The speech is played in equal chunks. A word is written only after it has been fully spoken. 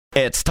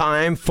It's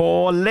time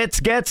for Let's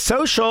Get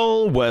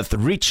Social with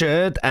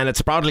Richard, and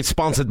it's proudly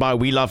sponsored by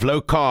We Love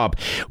Low Carb.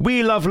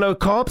 We Love Low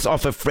Carbs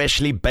offer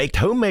freshly baked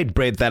homemade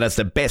bread that is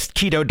the best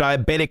keto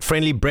diabetic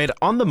friendly bread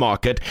on the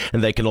market,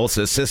 and they can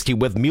also assist you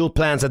with meal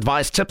plans,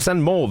 advice, tips,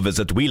 and more.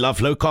 Visit We Love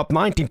Low Carb,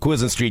 19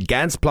 Curzon Street,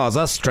 Gans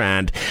Plaza,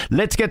 Strand.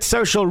 Let's Get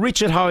Social.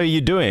 Richard, how are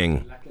you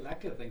doing?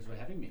 Lacka, thanks for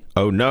having me.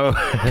 Oh no,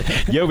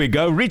 here we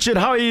go. Richard,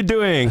 how are you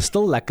doing?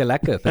 Still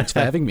lacka, thanks for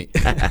having me.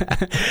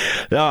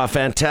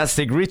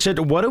 Fantastic. Richard,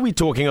 what are we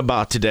talking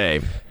about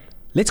today?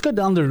 Let's go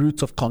down the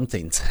route of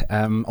content.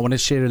 I want to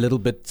share a little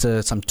bit,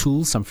 some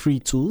tools, some free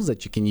tools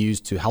that you can use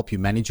to help you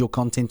manage your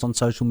content on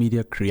social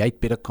media, create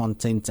better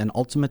content, and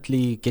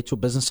ultimately get your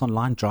business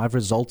online, drive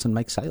results, and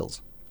make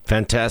sales.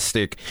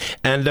 Fantastic.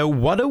 And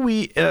what are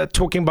we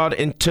talking about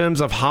in terms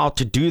of how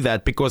to do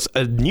that? Because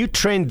a new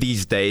trend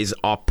these days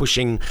are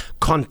pushing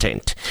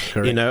content,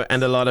 Correct. you know,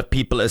 and a lot of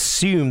people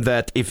assume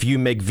that if you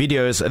make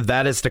videos,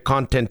 that is the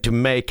content to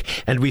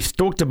make. And we've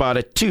talked about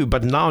it too,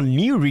 but now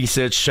new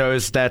research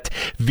shows that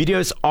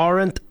videos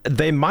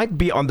they might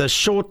be on the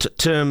short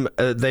term,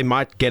 they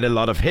might get a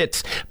lot of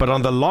hits, but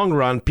on the long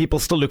run, people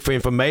still look for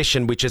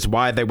information, which is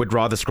why they would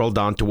rather scroll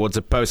down towards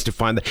a post to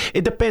find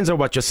it depends on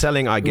what you're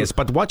selling, I guess.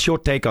 But what's your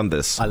take on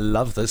this? I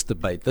love this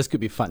debate. This could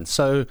be fun.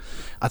 So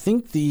I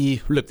think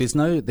there's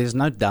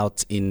no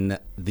doubt in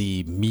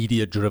the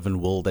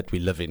media-driven world that we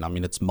live in. I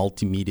mean, it's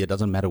multimedia. It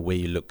doesn't matter where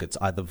you look. It's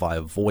either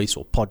via voice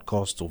or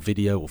podcast or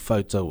video or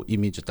photo or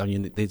image. I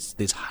mean,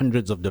 there's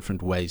hundreds of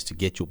different ways to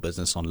get your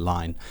business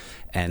online.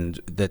 And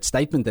that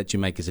statement that you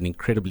make is an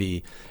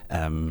incredibly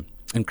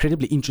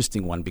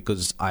interesting one,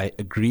 because I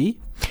agree.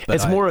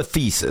 It's more a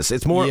thesis.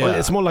 It's more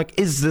like,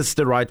 is this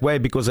the right way?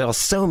 Because there are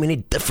so many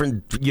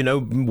different,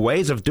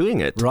 ways of doing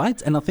it.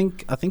 Right. And I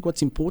think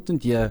what's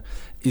important here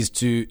is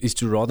to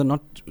rather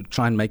not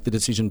try and make the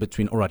decision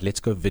between, all right, let's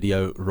go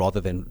video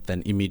rather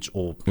than image,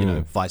 or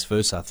vice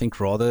versa. I think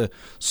rather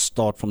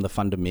start from the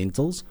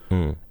fundamentals,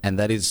 and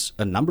that is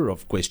a number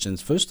of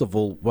questions. First of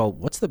all, well,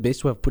 what's the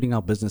best way of putting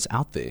our business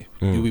out there?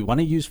 Do we want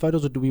to use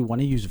photos or do we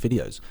want to use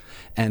videos?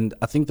 And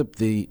I think that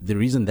the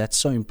reason that's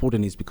so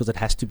important is because it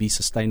has to be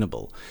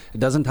sustainable. It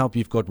doesn't help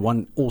you've got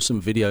one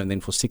awesome video and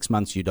then for 6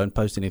 months you don't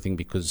post anything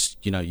because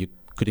you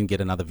couldn't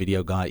get another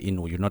video guy in,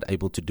 or you're not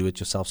able to do it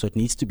yourself. So it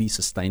needs to be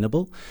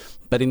sustainable.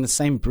 But in the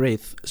same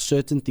breath,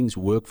 certain things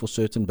work for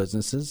certain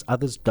businesses,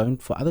 others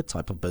don't for other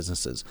type of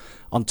businesses.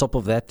 On top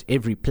of that,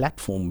 every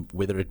platform,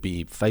 whether it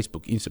be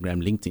Facebook,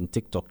 Instagram, LinkedIn,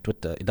 TikTok,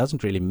 Twitter, it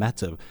doesn't really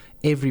matter.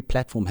 Every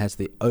platform has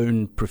their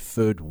own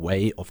preferred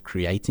way of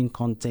creating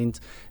content,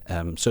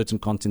 certain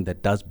content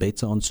that does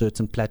better on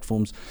certain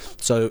platforms.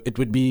 So it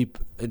would be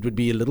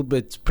a little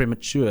bit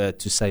premature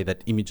to say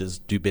that images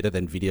do better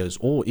than videos,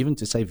 or even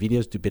to say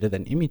videos do better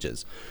than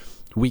images.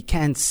 We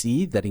can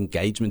see that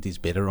engagement is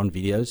better on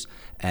videos,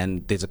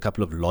 and there's a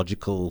couple of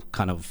logical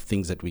kind of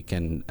things that we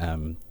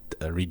can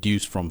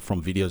reduce from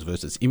videos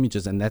versus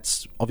images. And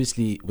that's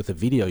obviously, with a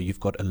video, you've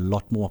got a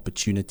lot more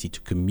opportunity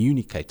to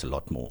communicate a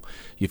lot more.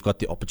 You've got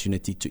the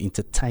opportunity to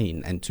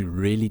entertain and to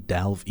really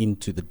delve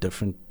into the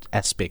different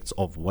aspects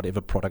of whatever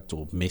product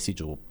or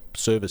message or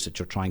service that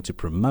you're trying to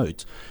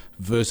promote,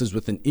 versus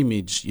with an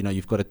image,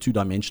 you've got a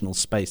two-dimensional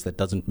space that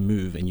doesn't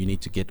move, and you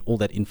need to get all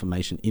that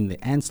information in there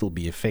and still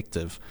be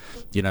effective.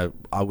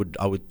 I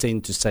would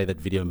tend to say that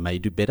video may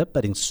do better,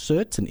 but in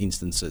certain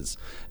instances,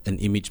 an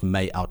image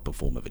may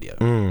outperform a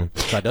video.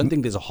 So I don't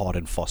think there's a hard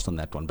and fast on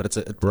that one, but it's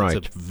a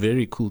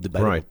very cool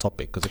debatable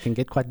topic, because it can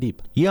get quite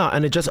deep. Yeah,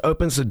 and it just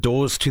opens the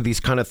doors to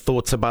these kind of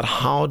thoughts about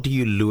how do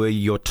you lure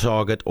your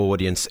target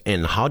audience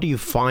in? How do you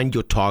find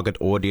your target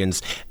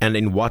audience, and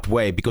in what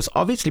way? Because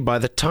obviously by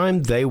the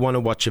time they want to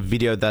watch a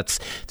video that's,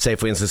 say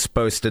for instance,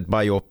 posted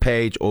by your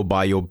page or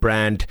by your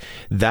brand,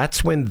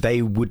 that's when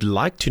they would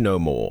like to know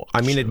more.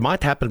 I mean, it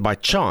might happen by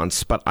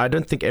chance, but I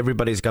don't think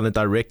everybody's going to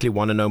directly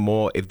want to know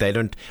more if they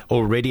don't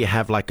already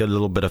have like a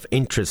little bit of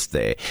interest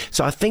there.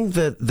 So I think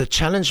the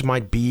challenge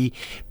might be,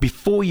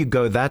 before you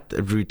go that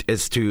route,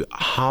 is to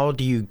how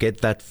do you get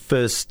that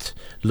first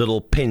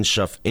little pinch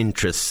of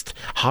interest?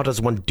 How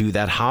does one do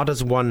that?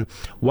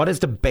 What is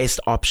the best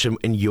option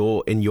in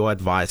your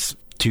advice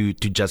to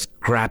just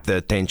grab the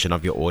attention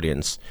of your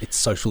audience? It's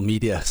social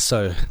media.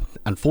 So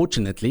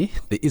unfortunately,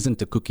 there isn't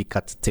a cookie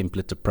cut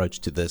template approach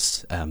to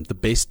this.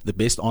 The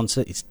best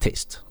answer is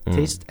test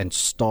and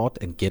start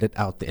and get it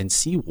out there and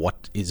see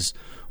what is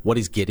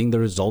getting the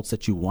results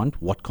that you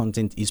want. What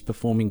content is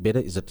performing better?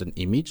 Is it an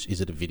image? Is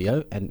it a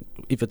video? And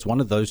if it's one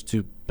of those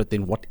two, but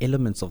then what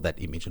elements of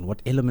that image and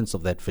what elements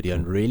of that video,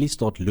 and really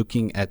start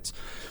looking at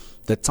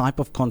the type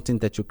of content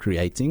that you're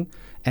creating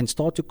and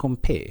start to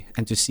compare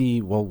and to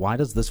see, well, why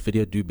does this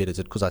video do better? Is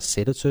it because I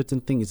said a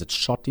certain thing? Is it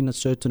shot in a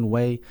certain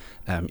way?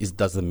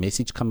 Does the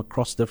message come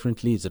across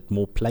differently? Is it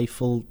more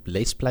playful,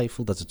 less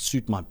playful? Does it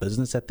suit my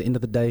business at the end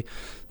of the day?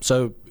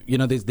 So,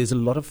 there's a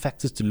lot of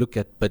factors to look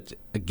at, but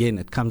again,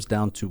 it comes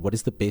down to what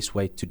is the best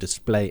way to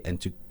display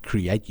and to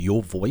create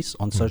your voice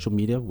on social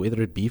media,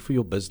 whether it be for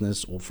your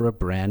business or for a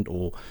brand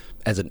or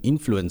as an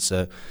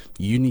influencer.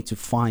 You need to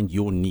find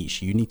your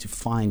niche. You need to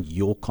find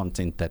your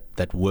content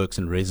that works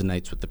and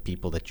resonates with the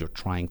people that you're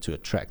trying to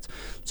attract.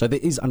 So there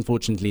is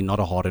unfortunately not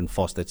a hard and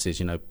fast that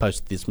says,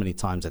 post this many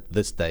times at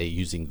this day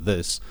using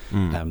this.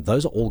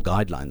 Those are all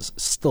guidelines.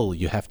 Still,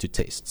 you have to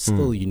test.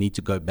 Still, you need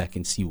to go back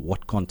and see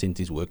what content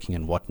is working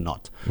and what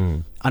not.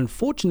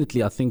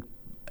 Unfortunately, I think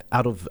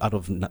out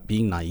of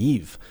being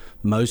naive,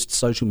 most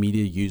social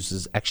media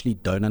users actually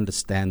don't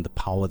understand the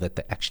power that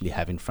they actually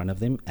have in front of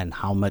them and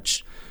how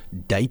much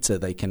data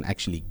they can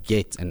actually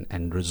get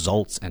and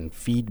results and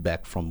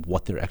feedback from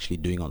what they're actually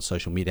doing on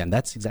social media. And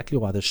that's exactly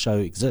why the show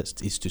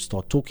exists, is to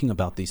start talking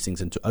about these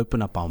things and to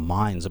open up our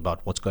minds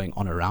about what's going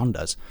on around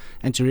us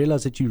and to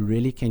realize that you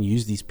really can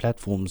use these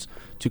platforms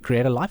to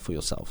create a life for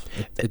yourself.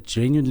 It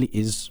genuinely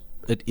is.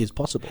 It is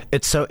possible.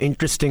 It's so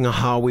interesting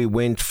how we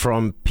went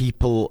from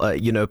people,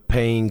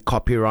 paying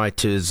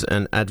copywriters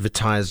and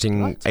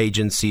advertising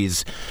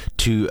agencies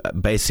to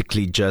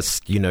basically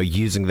just,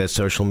 using their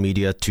social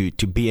media to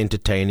be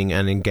entertaining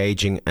and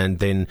engaging, and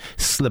then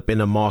slip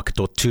in a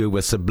market or two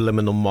with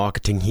subliminal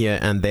marketing here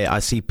and there. I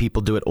see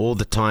people do it all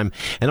the time,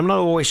 and I'm not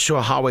always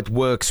sure how it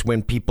works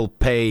when people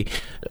pay,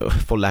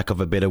 for lack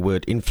of a better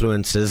word,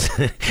 influencers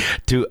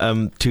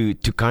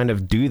to kind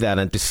of do that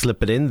and to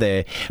slip it in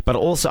there. But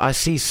also I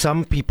see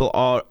some people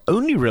are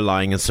only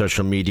relying on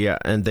social media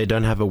and they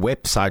don't have a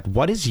website.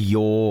 What is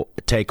your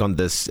take on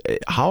this?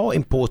 How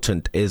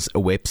important is a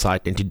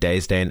website in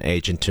today's day and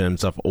age in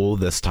terms of all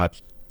this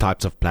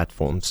types of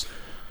platforms?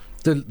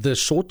 The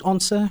short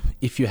answer,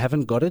 if you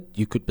haven't got it,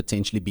 you could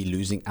potentially be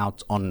losing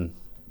out on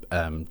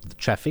the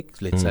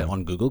traffic, let's say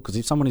on Google, because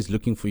if someone is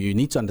looking for you, you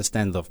need to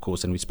understand, of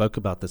course, and we spoke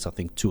about this I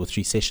think 2 or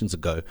 3 sessions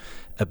ago,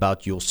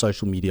 about your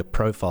social media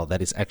profile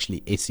that is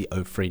actually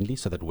SEO friendly,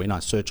 so that when I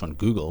search on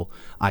Google,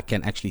 I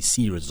can actually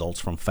see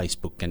results from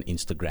Facebook and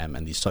Instagram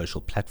and these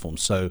social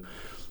platforms. So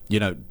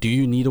do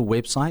you need a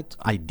website?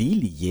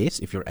 Ideally, yes,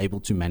 if you're able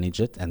to manage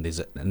it and there's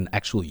an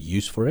actual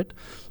use for it.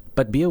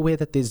 But be aware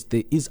that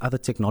there is other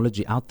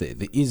technology out there.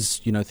 There is,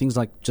 things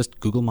like just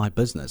Google My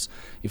Business.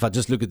 If I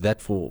just look at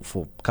that for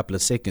a couple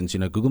of seconds,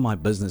 Google My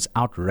Business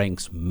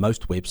outranks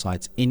most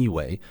websites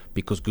anyway,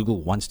 because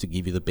Google wants to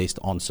give you the best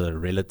answer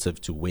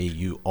relative to where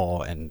you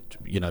are and,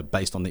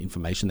 based on the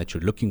information that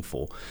you're looking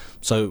for.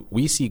 So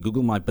we see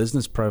Google My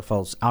Business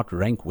profiles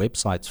outrank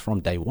websites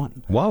from day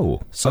one. Wow.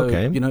 So,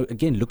 okay.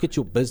 Again, look at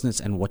your business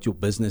and what your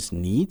business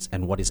needs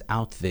and what is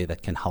out there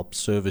that can help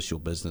service your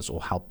business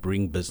or help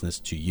bring business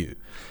to you.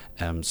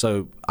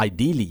 So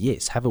ideally,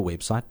 yes, have a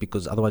website,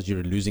 because otherwise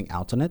you're losing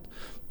out on it.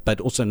 But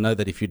also know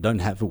that if you don't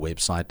have a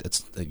website,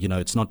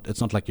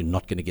 it's not like you're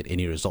not going to get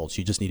any results.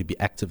 You just need to be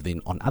active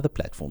then on other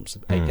platforms,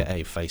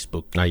 aka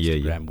Facebook,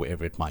 Instagram,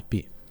 wherever it might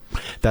be.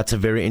 That's a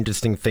very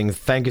interesting thing.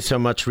 Thank you so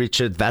much,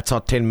 Richard. That's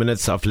our 10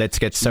 minutes of Let's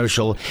Get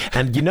Social.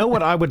 And you know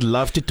what I would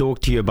love to talk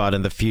to you about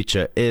in the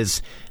future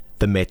is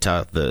the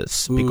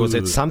metaverse, because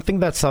it's something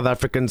that South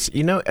Africans,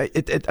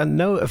 and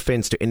no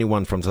offense to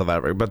anyone from South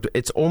Africa, but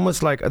it's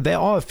almost like there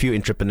are a few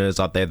entrepreneurs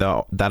out there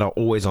that are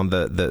always on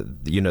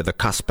the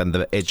cusp and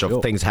the edge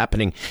of things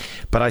happening.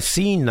 But I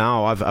see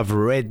now, I've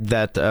read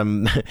that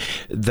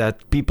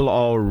that people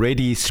are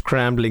already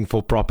scrambling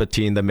for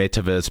property in the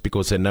metaverse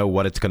because they know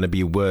what it's going to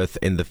be worth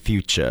in the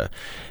future.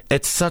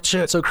 It's such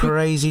a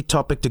crazy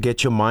topic to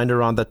get your mind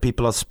around, that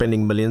people are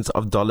spending millions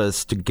of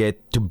dollars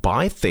to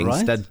buy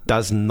things that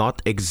does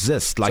not exist.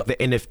 Like the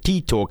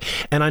NFT talk.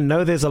 And I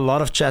know there's a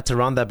lot of chat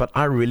around that, but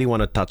I really want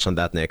to touch on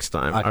that next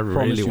time. I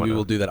promise you we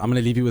will do that. I'm going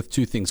to leave you with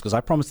 2 things, because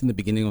I promised in the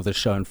beginning of the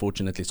show,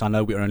 unfortunately. So I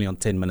know we're only on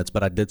 10 minutes,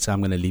 but I did say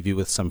I'm going to leave you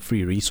with some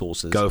free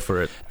resources. Go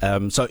for it.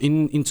 So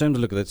in terms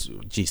of, look at this,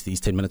 geez,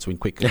 these 10 minutes went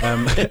quick.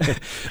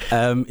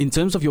 In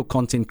terms of your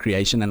content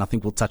creation, and I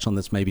think we'll touch on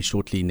this maybe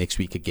shortly next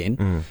week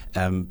again,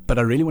 but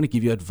I really want to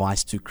give you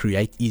advice to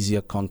create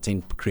easier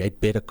content,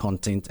 create better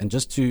content, and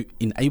just to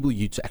enable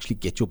you to actually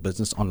get your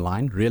business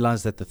online.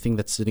 Realize that the thing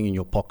that's sitting in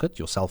your pocket,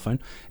 your cell phone,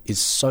 is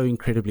so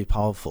incredibly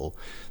powerful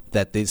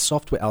that there's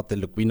software out there.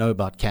 Look, we know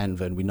about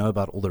Canva and we know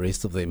about all the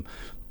rest of them,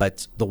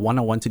 but the one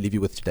I want to leave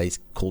you with today is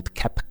called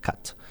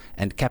CapCut.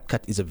 And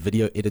CapCut is a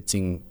video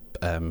editing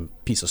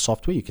piece of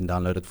software. You can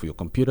download it for your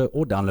computer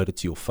or download it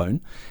to your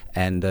phone,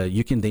 and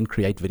you can then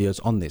create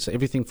videos on there. So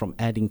everything from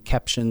adding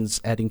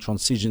captions, adding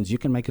transitions, you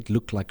can make it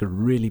look like a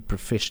really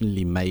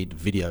professionally made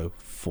video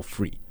for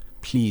free.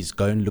 Please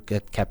go and look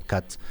at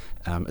CapCut.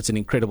 It's an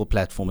incredible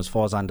platform. As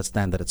far as I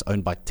understand, that it's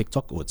owned by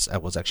TikTok, or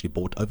it was actually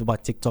bought over by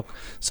TikTok.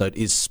 So it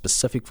is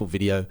specific for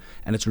video,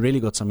 and it's really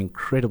got some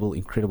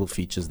incredible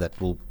features that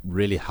will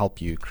really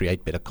help you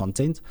create better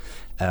content.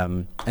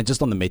 And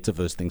just on the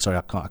metaverse thing, sorry,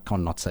 I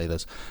can't not say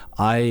this.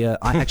 I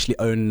actually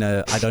own.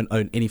 I don't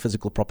own any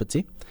physical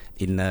property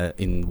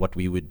in what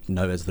we would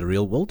know as the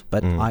real world,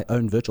 but I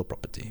own virtual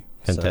property.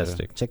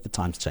 Fantastic. So check the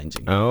times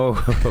changing.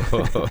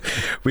 Oh,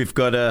 we've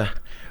got a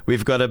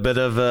bit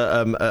of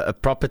a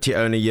property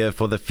owner here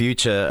for the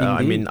future.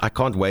 I mean, I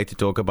can't wait to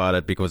talk about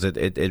it because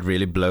it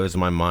really blows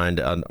my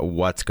mind on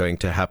what's going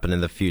to happen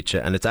in the future,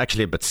 and it's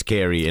actually a bit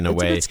scary in a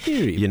way. It's a bit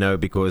scary. You know,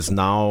 because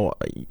now,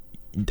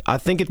 I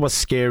think it was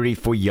scary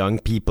for young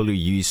people who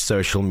use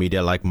social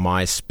media like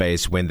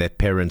MySpace when their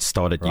parents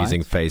started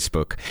using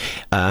Facebook.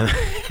 And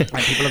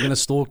people are going to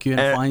stalk you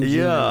and find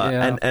you.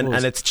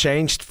 And it's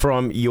changed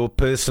from your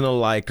personal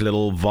like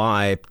little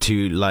vibe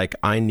to like,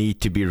 I need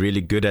to be really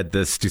good at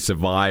this to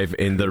survive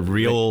in the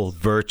real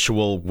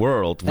virtual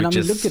world, which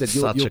is look at it.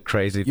 Such a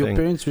crazy thing. Your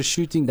parents were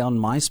shooting down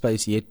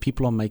MySpace, yet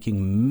people are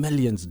making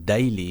millions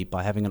daily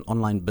by having an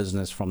online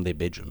business from their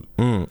bedroom.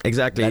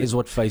 Exactly. That is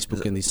what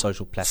Facebook and these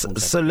social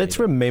platforms So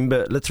let's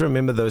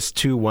remember those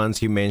two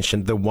ones you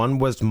mentioned. The one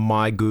was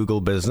My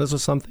Google Business or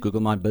something. Google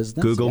My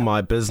Business.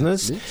 My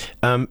Business.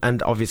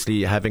 And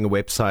obviously having a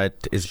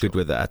website is good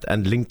with that.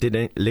 And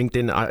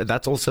LinkedIn,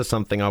 that's also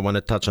something I want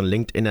to touch on.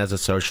 LinkedIn as a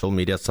social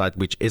media site,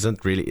 which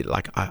isn't really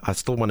like, I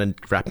still want to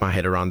wrap my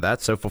head around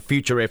that. So for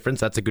future reference,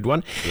 that's a good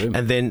one.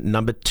 And then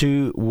number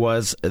 2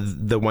 was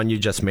the one you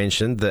just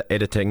mentioned, the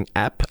editing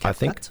app, I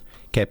think.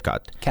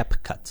 CapCut.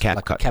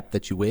 Like a cap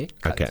that you wear.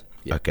 Okay.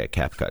 Yeah. Okay,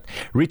 CapCut.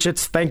 Richard,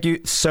 thank you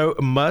so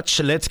much.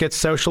 Let's Get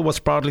Social was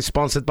proudly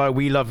sponsored by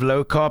We Love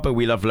Low Carb, and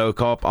We Love Low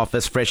Carb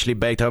offers freshly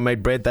baked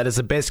homemade bread that is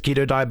the best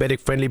keto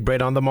diabetic friendly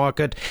bread on the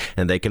market,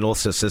 and they can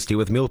also assist you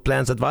with meal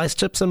plans, advice,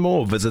 tips, and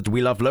more. Visit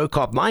We Love Low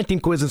Carb,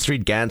 19 Curzon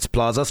Street, Gans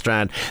Plaza,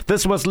 Strand.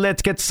 This was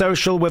Let's Get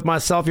Social with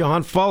myself,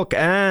 Johan Falk,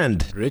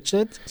 and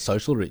Richard,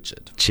 Social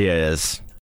Richard. Cheers.